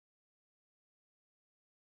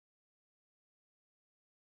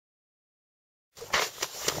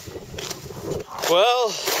Well,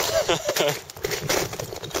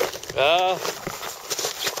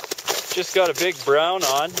 just got a big brown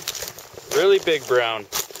on, really big brown,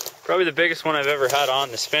 probably the biggest one I've ever had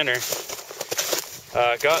on the spinner.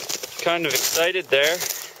 Got kind of excited there.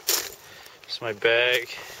 There's my bag.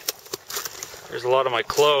 There's a lot of my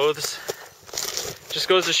clothes. Just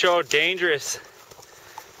goes to show how dangerous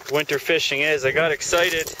winter fishing is. I got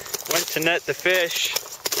excited, went to net the fish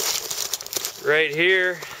right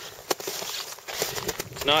here.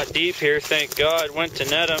 It's not deep here, thank God. Went to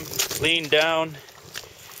net him, leaned down,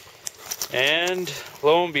 and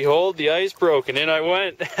lo and behold, the ice broke, and in I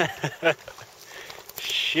went.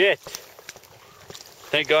 Shit.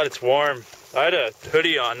 Thank God it's warm. I had a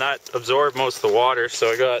hoodie on that absorbed most of the water,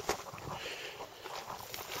 so I got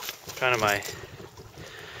kind of my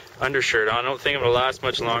undershirt on. I don't think I'm gonna last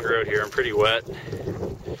much longer out here. I'm pretty wet.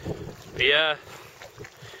 But yeah,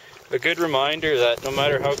 a good reminder that no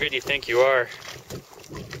matter how good you think you are,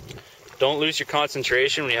 don't lose your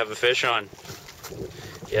concentration when you have a fish on.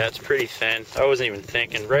 Yeah, it's pretty thin. I wasn't even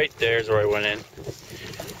thinking. Right there's where I went in.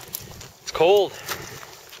 It's cold.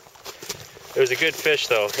 It was a good fish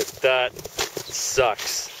though. That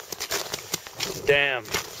sucks. Damn.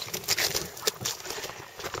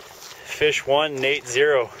 Fish 1, Nate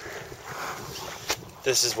 0.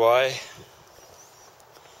 This is why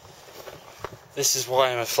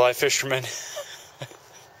I'm a fly fisherman.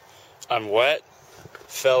 I'm wet,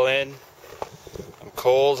 fell in, I'm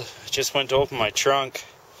cold, just went to open my trunk,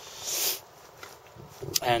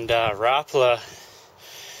 and Rapala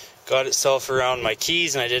got itself around my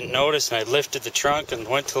keys and I didn't notice, and I lifted the trunk and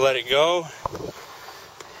went to let it go.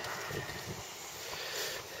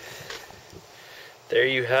 There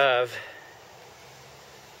you have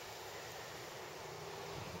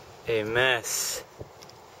a mess.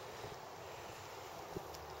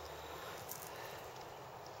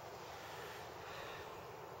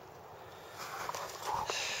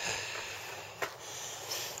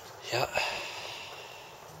 Yeah.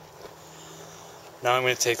 Now I'm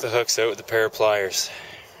going to take the hooks out with a pair of pliers.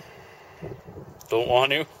 Don't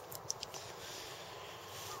want to,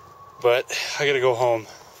 but I gotta go home.